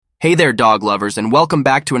Hey there, dog lovers, and welcome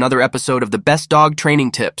back to another episode of the Best Dog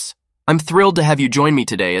Training Tips. I'm thrilled to have you join me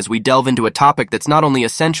today as we delve into a topic that's not only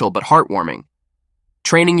essential but heartwarming.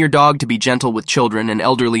 Training your dog to be gentle with children and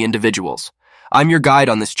elderly individuals. I'm your guide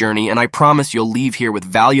on this journey, and I promise you'll leave here with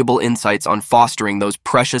valuable insights on fostering those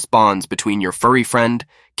precious bonds between your furry friend,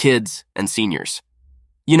 kids, and seniors.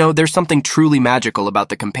 You know, there's something truly magical about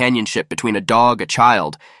the companionship between a dog, a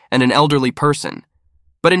child, and an elderly person.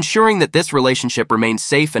 But ensuring that this relationship remains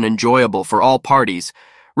safe and enjoyable for all parties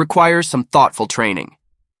requires some thoughtful training.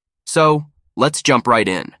 So, let's jump right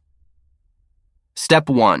in. Step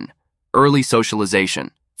 1. Early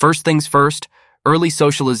socialization. First things first, early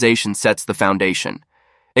socialization sets the foundation.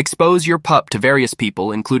 Expose your pup to various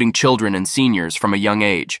people, including children and seniors, from a young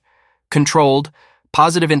age. Controlled,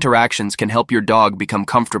 positive interactions can help your dog become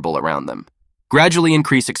comfortable around them. Gradually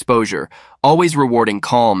increase exposure, always rewarding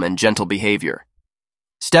calm and gentle behavior.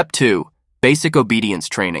 Step 2. Basic obedience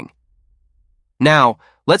training. Now,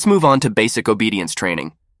 let's move on to basic obedience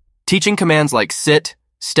training. Teaching commands like sit,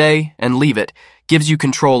 stay, and leave it gives you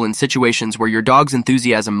control in situations where your dog's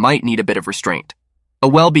enthusiasm might need a bit of restraint. A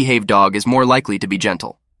well-behaved dog is more likely to be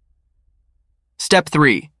gentle. Step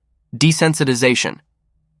 3. Desensitization.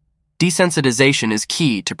 Desensitization is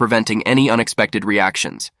key to preventing any unexpected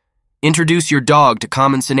reactions. Introduce your dog to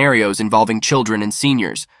common scenarios involving children and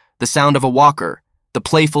seniors, the sound of a walker, the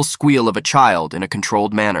playful squeal of a child in a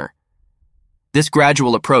controlled manner. This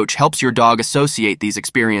gradual approach helps your dog associate these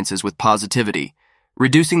experiences with positivity,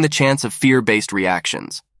 reducing the chance of fear-based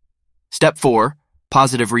reactions. Step 4.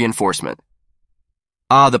 Positive reinforcement.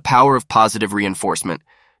 The power of positive reinforcement.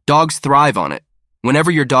 Dogs thrive on it.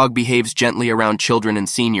 Whenever your dog behaves gently around children and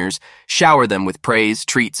seniors, shower them with praise,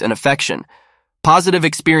 treats, and affection. Positive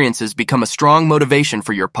experiences become a strong motivation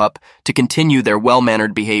for your pup to continue their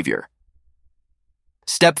well-mannered behavior.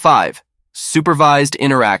 Step 5. Supervised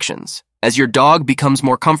interactions. As your dog becomes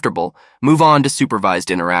more comfortable, move on to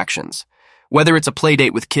supervised interactions. Whether it's a play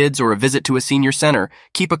date with kids or a visit to a senior center,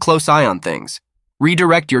 keep a close eye on things.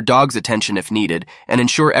 Redirect your dog's attention if needed, and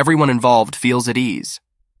ensure everyone involved feels at ease.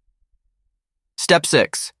 Step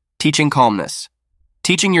 6. Teaching calmness.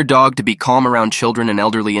 Teaching your dog to be calm around children and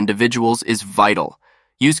elderly individuals is vital.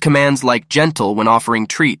 Use commands like gentle when offering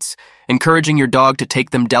treats, encouraging your dog to take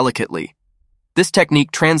them delicately. This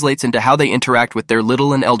technique translates into how they interact with their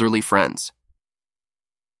little and elderly friends.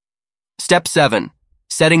 Step 7.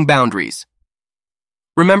 Setting boundaries.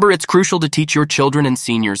 Remember, it's crucial to teach your children and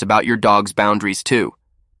seniors about your dog's boundaries too.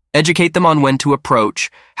 Educate them on when to approach,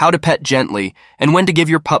 how to pet gently, and when to give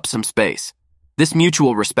your pup some space. This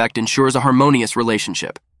mutual respect ensures a harmonious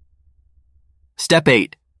relationship. Step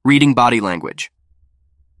 8. Reading body language.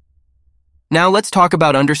 Now let's talk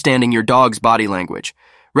about understanding your dog's body language.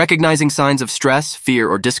 Recognizing signs of stress, fear,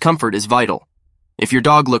 or discomfort is vital. If your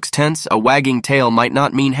dog looks tense, a wagging tail might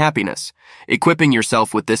not mean happiness. Equipping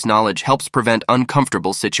yourself with this knowledge helps prevent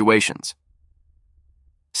uncomfortable situations.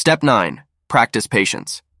 Step 9. Practice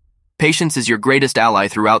patience. Patience is your greatest ally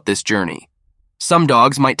throughout this journey. Some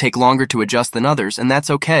dogs might take longer to adjust than others, and that's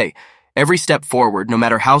okay. Every step forward, no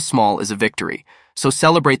matter how small, is a victory, so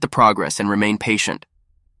celebrate the progress and remain patient.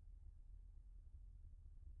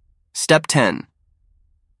 Step 10.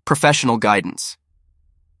 Professional guidance.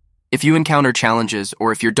 If you encounter challenges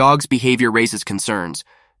or if your dog's behavior raises concerns,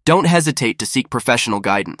 don't hesitate to seek professional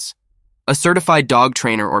guidance. A certified dog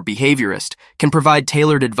trainer or behaviorist can provide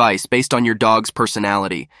tailored advice based on your dog's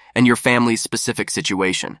personality and your family's specific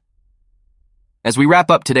situation. As we wrap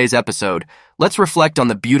up today's episode, let's reflect on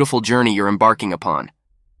the beautiful journey you're embarking upon.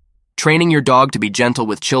 Training your dog to be gentle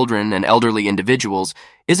with children and elderly individuals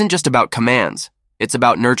isn't just about commands. It's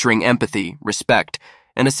about nurturing empathy, respect,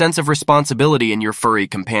 and a sense of responsibility in your furry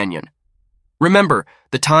companion. Remember,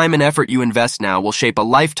 the time and effort you invest now will shape a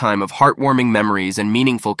lifetime of heartwarming memories and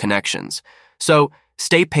meaningful connections. So,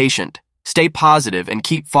 stay patient, stay positive, and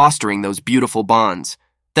keep fostering those beautiful bonds.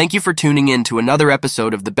 Thank you for tuning in to another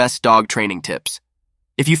episode of the Best Dog Training Tips.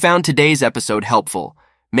 If you found today's episode helpful,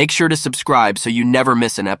 make sure to subscribe so you never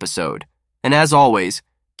miss an episode. And as always,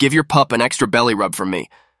 give your pup an extra belly rub from me.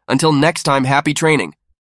 Until next time, happy training.